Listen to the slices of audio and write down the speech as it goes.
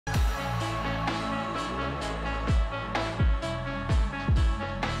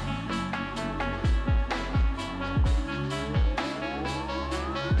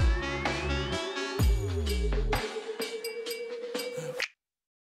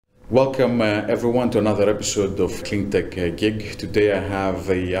Welcome everyone to another episode of Cleantech Geek. Today I have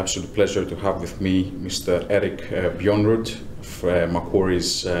the absolute pleasure to have with me Mr Eric Bjonerud,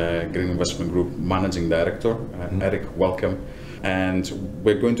 Macquarie's Green Investment Group Managing Director. Eric, welcome. And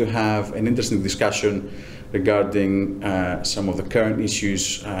we're going to have an interesting discussion regarding some of the current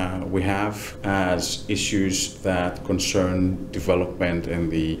issues we have as issues that concern development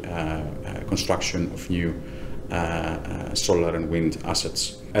and the construction of new solar and wind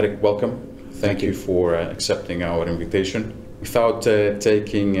assets. Eric, welcome. Thank you for accepting our invitation. Without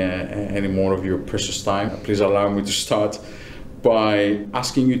taking any more of your precious time, please allow me to start by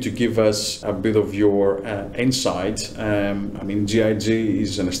asking you to give us a bit of your insight. GIG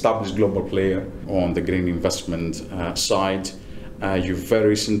is an established global player on the green investment side. You very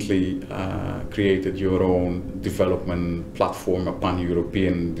recently created your own development platform, a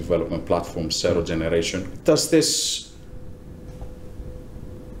pan-European development platform, Zero Generation. Does this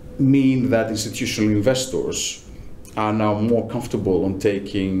mean that institutional investors are now more comfortable on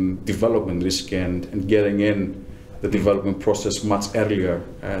taking development risk and getting in the development process much earlier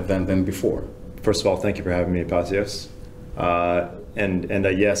than before? First of all, thank you for having me, Pasios.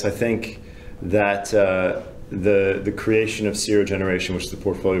 Yes, I think that the creation of Zero Generation, which is the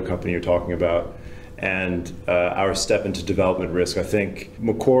portfolio company you're talking about, and our step into development risk. I think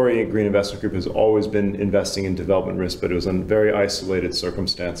Macquarie Green Investment Group has always been investing in development risk, but it was in very isolated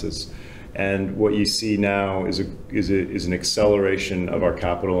circumstances. And what you see now is an acceleration of our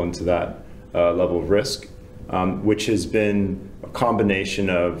capital into that level of risk, which has been a combination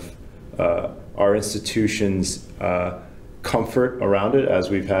of our institutions' comfort around it,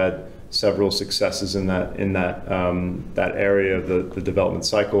 as we've had several successes in that area of the development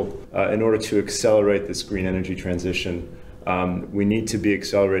cycle. In order to accelerate this green energy transition, we need to be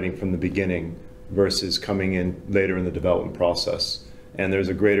accelerating from the beginning versus coming in later in the development process. And there's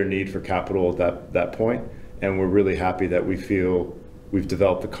a greater need for capital at that point, and we're really happy that we feel we've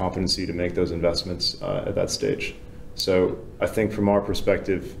developed the competency to make those investments at that stage. So I think from our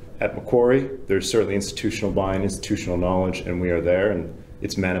perspective at Macquarie, there's certainly institutional buy-in, institutional knowledge, and we are there. And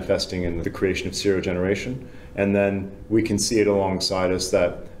it's manifesting in the creation of Zero Generation. And then we can see it alongside us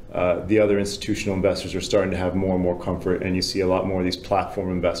that the other institutional investors are starting to have more and more comfort, and you see a lot more of these platform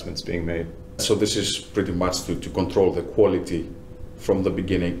investments being made. So this is pretty much to control the quality from the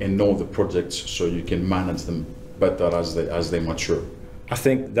beginning and know the projects so you can manage them better as they mature. I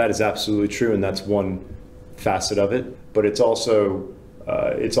think that is absolutely true, and that's one facet of it. But it's also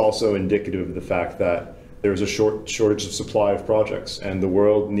indicative of the fact that there's a shortage of supply of projects, and the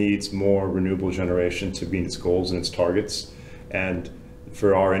world needs more renewable generation to meet its goals and its targets. And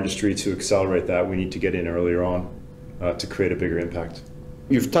for our industry to accelerate that, we need to get in earlier on to create a bigger impact.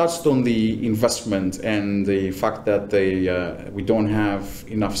 You've touched on the investment and the fact that we don't have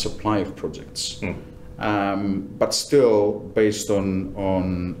enough supply of projects. But still, based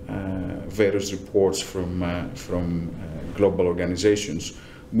on various reports from global organizations,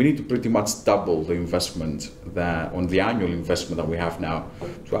 we need to pretty much double the investment on the annual investment that we have now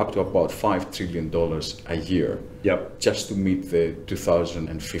to up to about $5 trillion a year. Yep. Just to meet the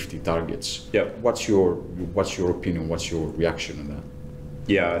 2050 targets. Yep. What's your opinion? What's your reaction on that?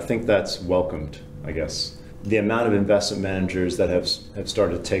 Yeah, I think that's welcomed, I guess. The amount of investment managers that have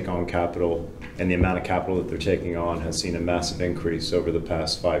started to take on capital and the amount of capital that they're taking on has seen a massive increase over the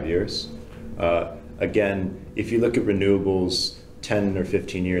past 5 years. Again, if you look at renewables 10 or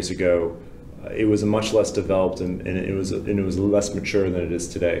 15 years ago, it was much less developed and it was less mature than it is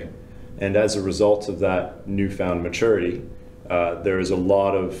today. And as a result of that newfound maturity, there is a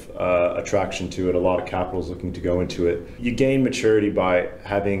lot of attraction to it, a lot of capital is looking to go into it. You gain maturity by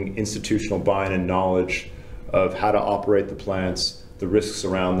having institutional buy-in and knowledge of how to operate the plants, the risks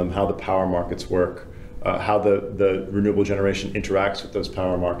around them, how the power markets work, how the renewable generation interacts with those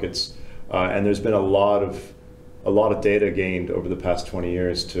power markets. And there's been a lot of data gained over the past 20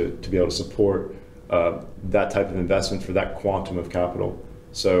 years to be able to support that type of investment for that quantum of capital.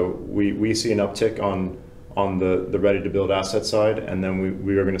 So we see an uptick on the ready to build asset side, and then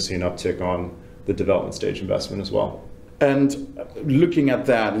we are going to see an uptick on the development stage investment as well. And looking at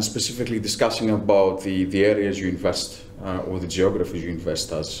that and specifically discussing about the areas you invest or the geographies you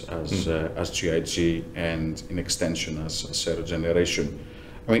invest as GIG and in extension as Zero Generation,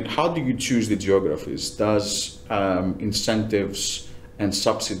 I mean, how do you choose the geographies? Does incentives and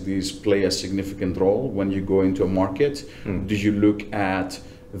subsidies play a significant role when you go into a market? Do you look at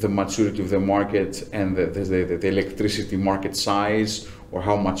the maturity of the market and the electricity market size, or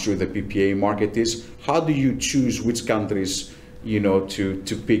how mature the PPA market is? How do you choose which countries,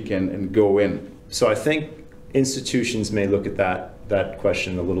 to pick and go in? So I think institutions may look at that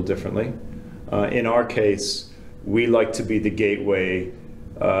question a little differently. In our case, we like to be the gateway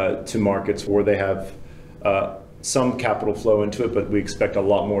to markets where they have some capital flow into it, but we expect a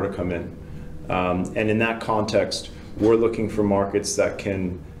lot more to come in. And in that context, we're looking for markets that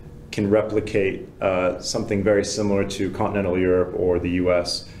can replicate something very similar to continental Europe or the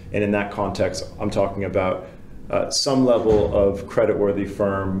US. And in that context, I'm talking about some level of creditworthy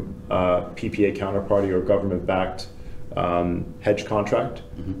firm, PPA counterparty or government-backed hedge contract.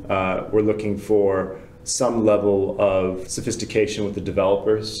 We're looking for some level of sophistication with the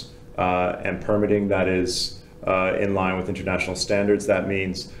developers and permitting that is in line with international standards. That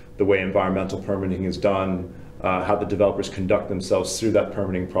means the way environmental permitting is done, how the developers conduct themselves through that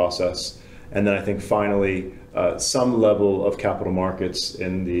permitting process. And then I think finally, some level of capital markets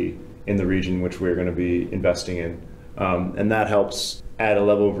in the region which we're going to be investing in. And that helps add a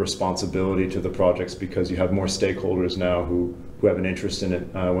level of responsibility to the projects because you have more stakeholders now who have an interest in it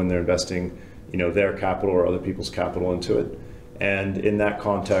when they're investing their capital or other people's capital into it. And in that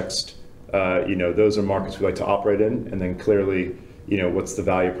context, those are markets we like to operate in. And then clearly, what's the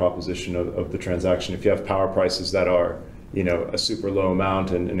value proposition of the transaction? If you have power prices that are a super low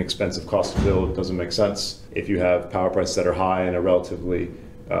amount and an expensive cost to build, it doesn't make sense. If you have power prices that are high and a relatively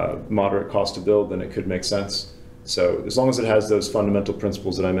moderate cost to build, then it could make sense. So as long as it has those fundamental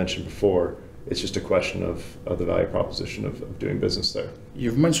principles that I mentioned before, it's just a question of the value proposition of doing business there.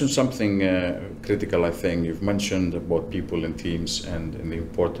 You've mentioned something critical, I think. You've mentioned about people and teams and the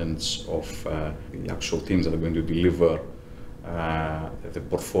importance of the actual teams that are going to deliver the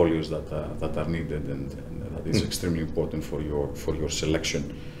portfolios that are needed, and that is extremely important for your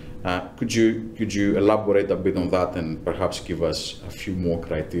selection. Could you elaborate a bit on that and perhaps give us a few more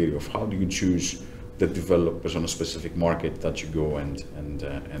criteria of how do you choose the developers on a specific market that you go and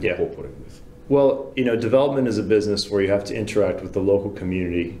cooperate with? Well, development is a business where you have to interact with the local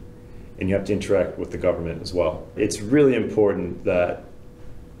community and you have to interact with the government as well. It's really important that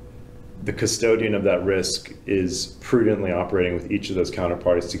the custodian of that risk is prudently operating with each of those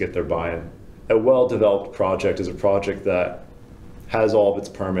counterparties to get their buy-in. A well-developed project is a project that has all of its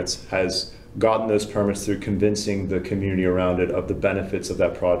permits, has gotten those permits through convincing the community around it of the benefits of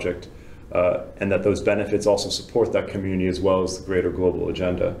that project, and that those benefits also support that community as well as the greater global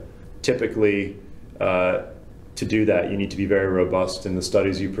agenda. Typically, to do that, you need to be very robust in the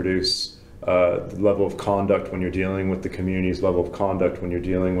studies you produce, the level of conduct when you're dealing with the community's level of conduct when you're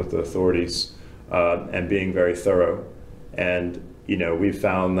dealing with the authorities, and being very thorough. And we've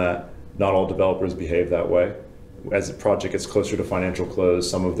found that not all developers behave that way. As the project gets closer to financial close,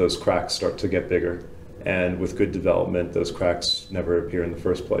 some of those cracks start to get bigger. And with good development, those cracks never appear in the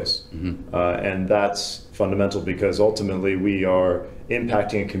first place. And that's fundamental because ultimately we are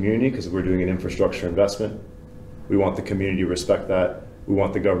impacting a community because we're doing an infrastructure investment. We want the community to respect that. We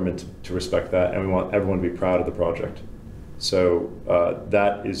want the government to respect that. And we want everyone to be proud of the project. So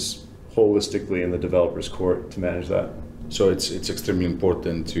that is holistically in the developer's court to manage that. So it's extremely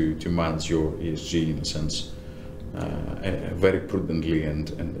important to manage your ESG in a sense. Very prudently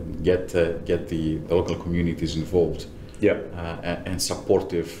and get the local communities involved, and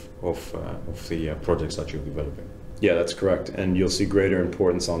supportive of the projects that you're developing. Yeah, that's correct. And you'll see greater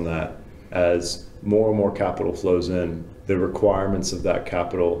importance on that as more and more capital flows in. The requirements of that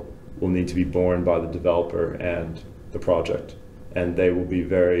capital will need to be borne by the developer and the project, and they will be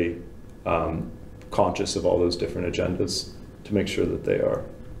very conscious of all those different agendas to make sure that they are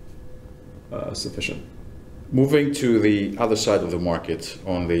sufficient. Moving to the other side of the market,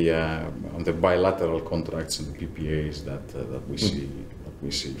 on the bilateral contracts and the PPAs that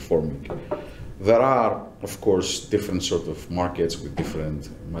we see forming, there are of course different sort of markets with different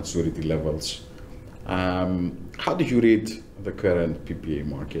maturity levels. How do you read the current PPA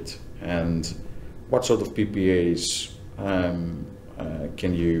market, and what sort of PPAs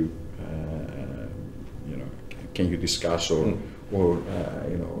can you discuss, or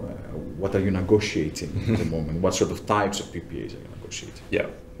what are you negotiating at the moment? What sort of types of PPAs are you negotiating? Yeah,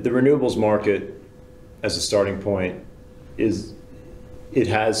 the renewables market as a starting point it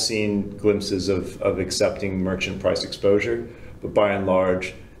has seen glimpses of accepting merchant price exposure, but by and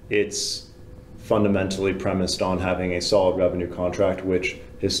large, it's fundamentally premised on having a solid revenue contract, which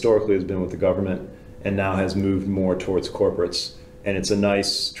historically has been with the government and now has moved more towards corporates. And it's a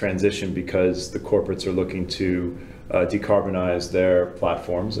nice transition because the corporates are looking to decarbonize their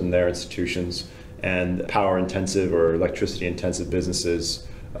platforms and their institutions, and power intensive or electricity intensive businesses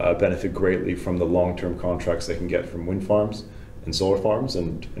benefit greatly from the long-term contracts they can get from wind farms and solar farms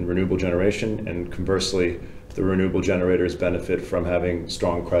and renewable generation, and conversely the renewable generators benefit from having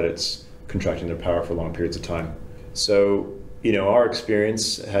strong credits contracting their power for long periods of time. So our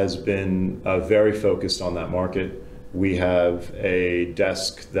experience has been very focused on that market. We have a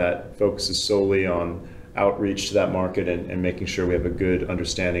desk that focuses solely on outreach to that market and making sure we have a good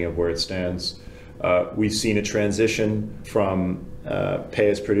understanding of where it stands. We've seen a transition from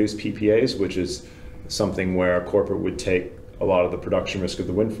pay-as-produced PPAs, which is something where a corporate would take a lot of the production risk of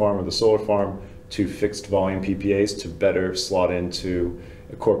the wind farm or the solar farm, to fixed volume PPAs to better slot into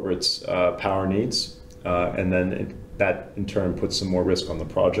a corporate's power needs. And then that in turn puts some more risk on the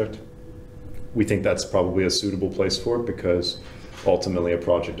project. We think that's probably a suitable place for it, because ultimately a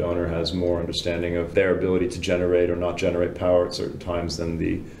project owner has more understanding of their ability to generate or not generate power at certain times than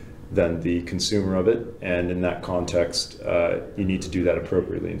the consumer of it. And in that context, you need to do that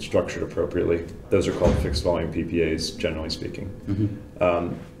appropriately and structured appropriately. Those are called fixed volume PPAs, generally speaking.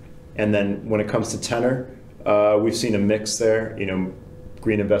 Mm-hmm. And then when it comes to tenor, we've seen a mix there.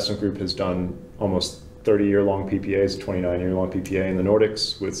 Green Investment Group has done almost 30-year-long PPAs, a 29-year-long PPA in the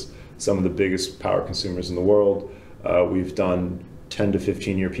Nordics with some of the biggest power consumers in the world. We've done 10 to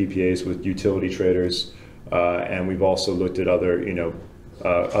 15-year PPAs with utility traders, and we've also looked at other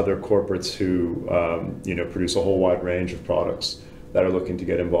corporates who produce a whole wide range of products that are looking to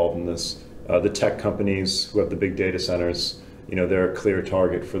get involved in this. The tech companies who have the big data centers, they're a clear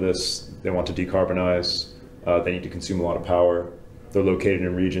target for this. They want to decarbonize. They need to consume a lot of power. They're located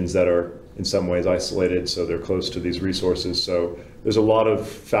in regions that are in some ways isolated, so they're close to these resources. So there's a lot of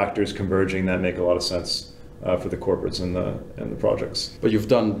factors converging that make a lot of sense for the corporates and the projects. But you've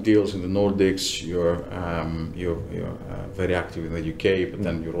done deals in the Nordics. You're very active in the UK, but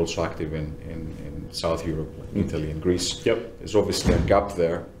then you're also active in South Europe, like Italy and Greece. Yep. There's obviously a gap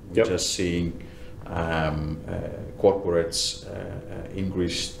there. We're Yep. just seeing corporates in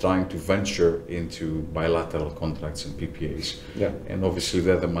Greece trying to venture into bilateral contracts and PPAs. Yeah. And obviously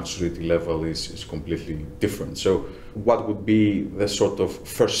there the maturity level is completely different. So what would be the sort of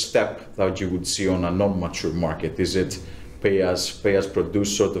first step that you would see on a non-mature market? Is it pay as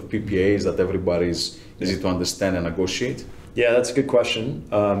produced sort of PPAs that everybody's easy to understand and negotiate? Yeah, that's a good question.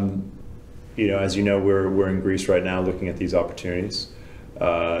 As you know, we're in Greece right now looking at these opportunities.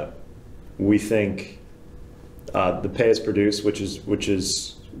 We think the pay as produced, which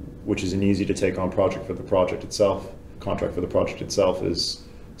is an easy to take on contract for the project itself, is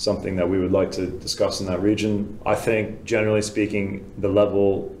something that we would like to discuss in that region. I think, generally speaking, the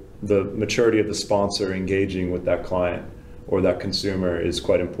maturity of the sponsor engaging with that client or that consumer is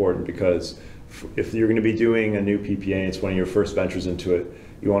quite important, because if you're going to be doing a new PPA and it's one of your first ventures into it,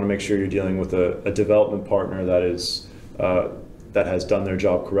 you want to make sure you're dealing with a development partner that has done their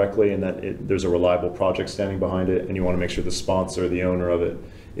job correctly, and that there's a reliable project standing behind it, and you want to make sure the sponsor, the owner of it,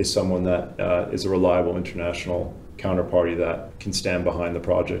 is someone that is a reliable international counterparty that can stand behind the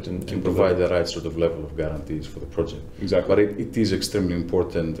project and provide the right sort of level of guarantees for the project. Exactly. But it is extremely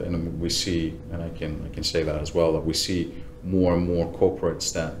important, and we see, and I can say that as well, that we see more and more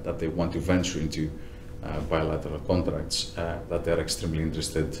corporates that they want to venture into bilateral contracts, that they're extremely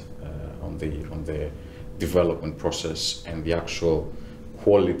interested on the development process and the actual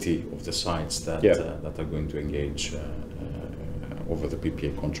quality of the sites that are going to engage over the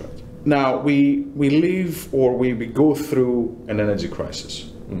PPA contract. Now we go through an energy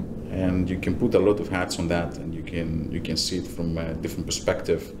crisis, and you can put a lot of hats on that, and you can see it from a different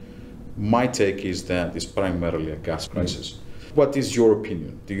perspective. My take is that it's primarily a gas crisis. What is your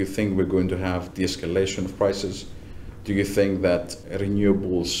opinion? Do you think we're going to have de-escalation of prices? Do you think that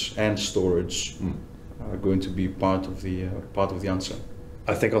renewables and storage are going to be part of the answer?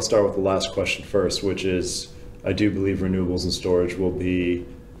 I think I'll start with the last question first, which is I do believe renewables and storage will be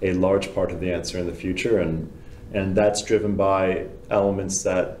a large part of the answer in the future, and that's driven by elements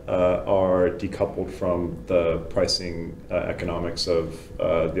that are decoupled from the pricing economics of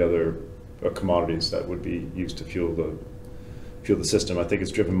the other commodities that would be used to fuel the system. I think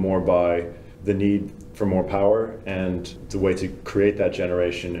it's driven more by the need for more power and the way to create that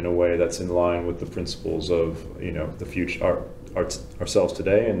generation in a way that's in line with the principles of the future, ourselves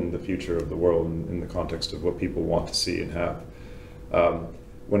today and the future of the world in the context of what people want to see and have.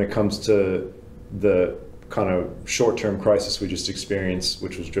 When it comes to the kind of short-term crisis we just experienced,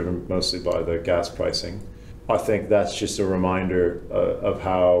 which was driven mostly by the gas pricing, I think that's just a reminder of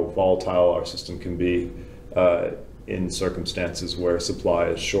how volatile our system can be in circumstances where supply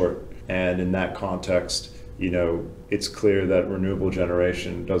is short. And in that context, it's clear that renewable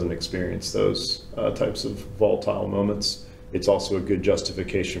generation doesn't experience those types of volatile moments. It's also a good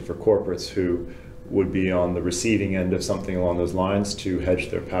justification for corporates who would be on the receiving end of something along those lines to hedge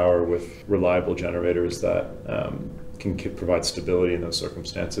their power with reliable generators that can provide stability in those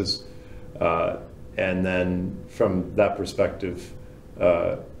circumstances. And then from that perspective,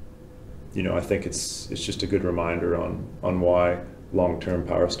 I think it's just a good reminder on why long-term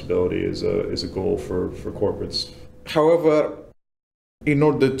power stability is a goal for corporates. However, in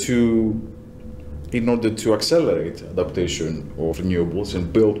order to accelerate adaptation of renewables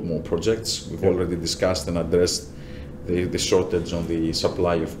and build more projects, we've already discussed and addressed the shortage on the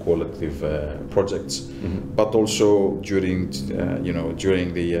supply of qualitative projects, but also during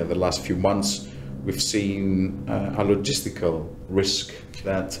the last few months, we've seen a logistical risk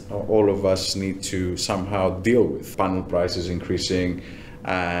that all of us need to somehow deal with. Panel prices increasing,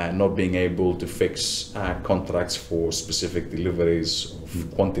 not being able to fix contracts for specific deliveries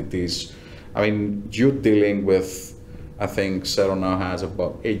of quantities. I mean, you're dealing with, I think CERO now has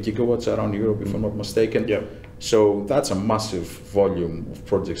about 8 gigawatts around Europe, if I'm not mistaken. Yep. So that's a massive volume of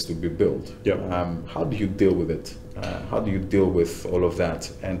projects to be built. Yep. How do you deal with it? How do you deal with all of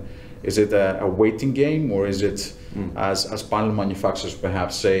that? And is it a waiting game, or is it, as panel manufacturers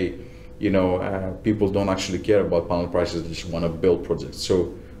perhaps say, people don't actually care about panel prices, they just want to build projects.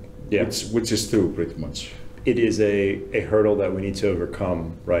 So, yeah, which is true pretty much. It is a hurdle that we need to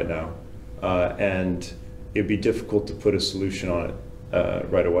overcome right now. And it'd be difficult to put a solution on it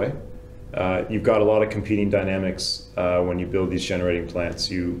right away. You've got a lot of competing dynamics when you build these generating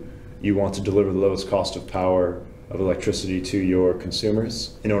plants. You want to deliver the lowest cost of power of electricity to your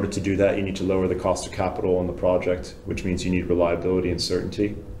consumers. In order to do that, you need to lower the cost of capital on the project, which means you need reliability and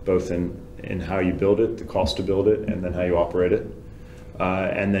certainty, both in how you build it, the cost to build it, and then how you operate it.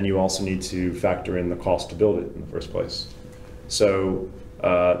 And then you also need to factor in the cost to build it in the first place. So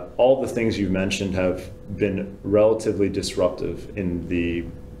all the things you've mentioned have been relatively disruptive in the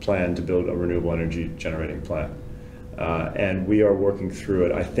plan to build a renewable energy generating plant. And we are working through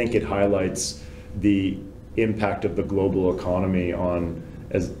it. I think it highlights the impact of the global economy on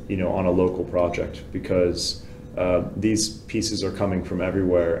a local project, because these pieces are coming from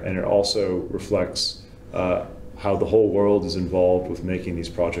everywhere, and it also reflects how the whole world is involved with making these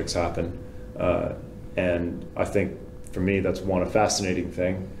projects happen. And I think for me that's a fascinating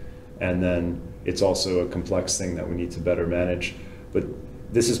thing, and then it's also a complex thing that we need to better manage. But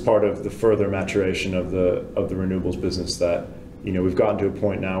this is part of the further maturation of the renewables business, that we've gotten to a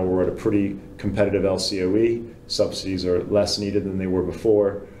point now where we're at a pretty competitive LCOE. Subsidies are less needed than they were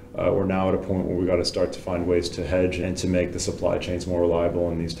before. We're now at a point where we've got to start to find ways to hedge and to make the supply chains more reliable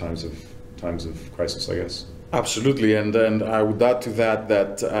in these times of crisis, I guess. Absolutely, and I would add to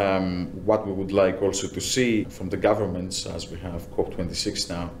that what we would like also to see from the governments, as we have COP26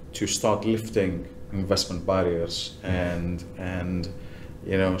 now, to start lifting investment barriers and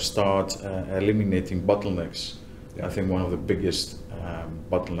start eliminating bottlenecks. I think one of the biggest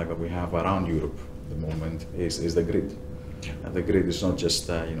bottleneck that we have around Europe at the moment is the grid. And the grid is not just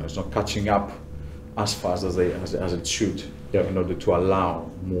it's not catching up as fast as it should, in order to allow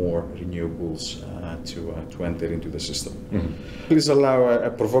more renewables to enter into the system. Please allow a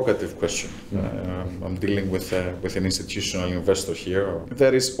provocative question. I'm dealing with an institutional investor here.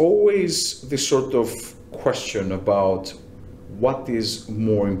 There is always this sort of question about what is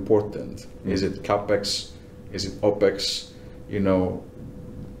more important. Is it CAPEX? Is it OPEX?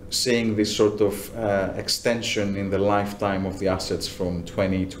 Seeing this sort of extension in the lifetime of the assets from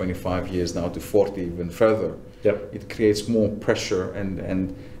 20, 25 years now to 40, even further. It creates more pressure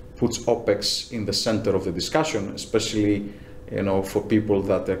and puts OPEX in the center of the discussion, especially for people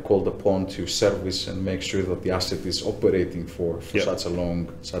that are called upon to service and make sure that the asset is operating for such a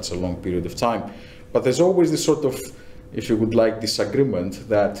long period of time. But there's always this sort of, if you would like, disagreement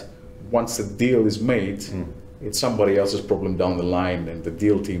that once the deal is made, it's somebody else's problem down the line, and the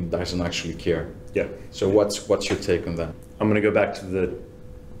deal team doesn't actually care. So what's your take on that? I'm going to go back to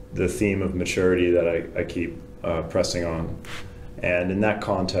the theme of maturity that I keep pressing on. And in that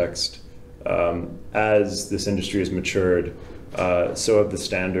context, as this industry has matured, so have the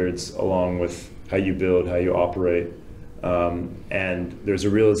standards, along with how you build, how you operate. And there's a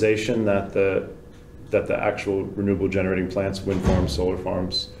realization that the actual renewable generating plants, wind farms, solar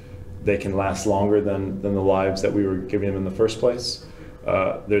farms, they can last longer than the lives that we were giving them in the first place.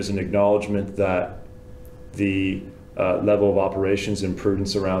 There's an acknowledgement that the level of operations and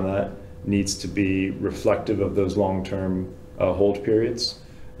prudence around that needs to be reflective of those long-term hold periods.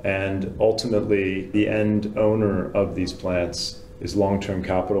 And ultimately, the end owner of these plants is long-term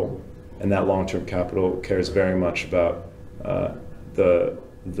capital, and that long-term capital cares very much about the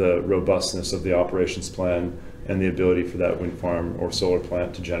robustness of the operations plan and the ability for that wind farm or solar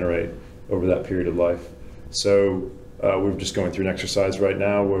plant to generate over that period of life. So we're just going through an exercise right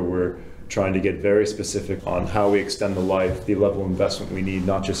now where we're trying to get very specific on how we extend the life, the level of investment we need,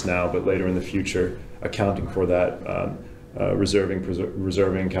 not just now, but later in the future, accounting for that,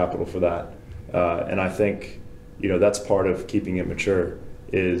 reserving capital for that. And I think, that's part of keeping it mature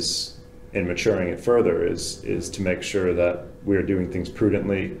and maturing it further is to make sure that we're doing things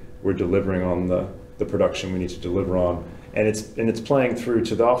prudently, we're delivering on the production we need to deliver on. And it's playing through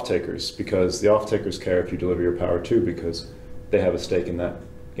to the off-takers, because the off-takers care if you deliver your power too, because they have a stake in that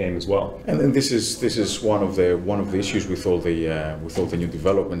game as well. And this is one of the issues with all the new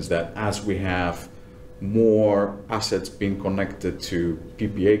developments, that as we have more assets being connected to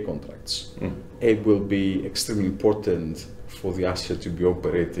PPA contracts, it will be extremely important for the asset to be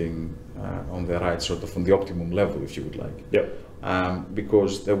operating on the right on the optimum level, if you would like. Yep.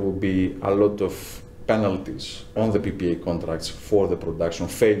 Because there will be a lot of penalties on the PPA contracts for the production,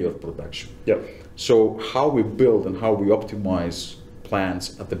 failure of production. Yep. So how we build and how we optimize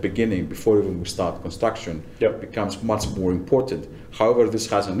plants at the beginning, before even we start construction, becomes much more important. However, this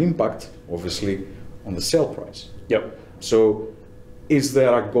has an impact, obviously, on the sale price. Yep. So is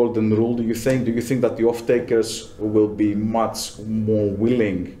there a golden rule, do you think? Do you think that the off-takers will be much more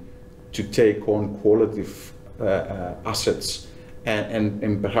willing to take on quality assets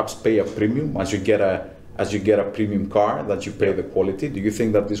and perhaps pay a premium as you get a premium car, that you pay the quality? Do you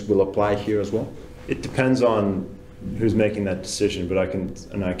think that this will apply here as well? It depends on who's making that decision, but I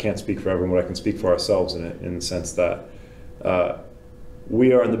can't speak for everyone, but I can speak for ourselves in the sense that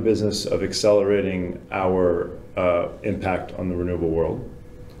we are in the business of accelerating our impact on the renewable world.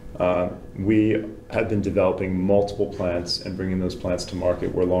 We have been developing multiple plants and bringing those plants to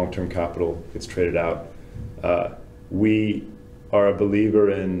market where long-term capital gets traded out. We are a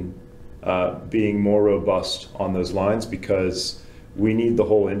believer in being more robust on those lines, because we need the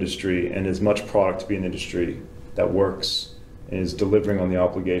whole industry and as much product to be an industry that works and is delivering on the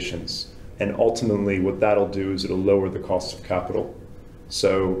obligations. And ultimately what that'll do is it'll lower the cost of capital.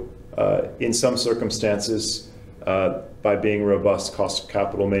 So in some circumstances, by being robust, cost of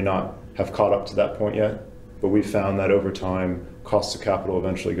capital may not have caught up to that point yet, but we found that over time, cost of capital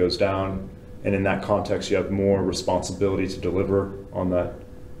eventually goes down. And in that context, you have more responsibility to deliver on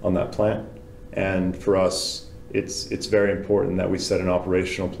that plant. And for us, it's very important that we set an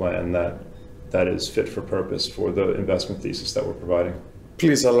operational plan that is fit for purpose for the investment thesis that we're providing.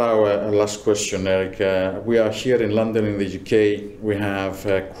 Please allow a last question, Eric. We are here in London, in the UK. We have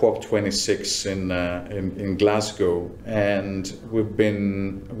COP26 in Glasgow, and we've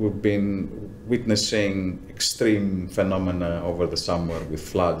been witnessing extreme phenomena over the summer, with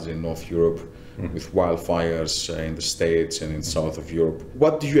floods in North Europe, with wildfires in the States and in south of Europe.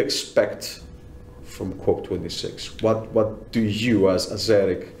 What do you expect from COP26? What do you, as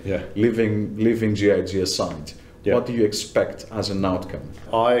Eric, leaving GIG aside, what do you expect as an outcome?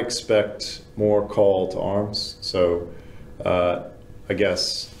 I expect more call to arms. So I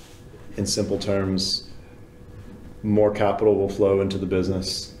guess in simple terms, more capital will flow into the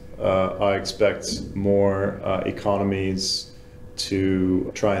business. I expect more economies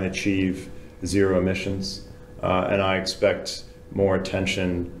to try and achieve zero emissions. And I expect more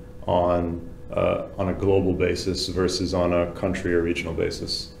attention on a global basis versus on a country or regional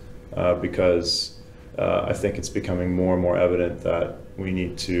basis, because I think it's becoming more and more evident that we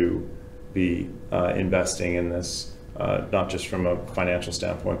need to be investing in this, not just from a financial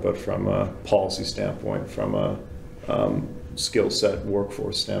standpoint, but from a policy standpoint, from a skill set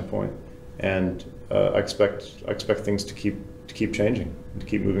workforce standpoint. And I expect things to keep changing, to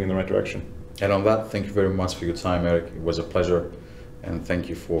keep moving in the right direction. And on that, thank you very much for your time, Eric. It was a pleasure, and thank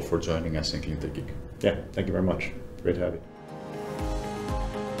you for joining us in Cleantech Geek. Yeah, thank you very much. Great to have you.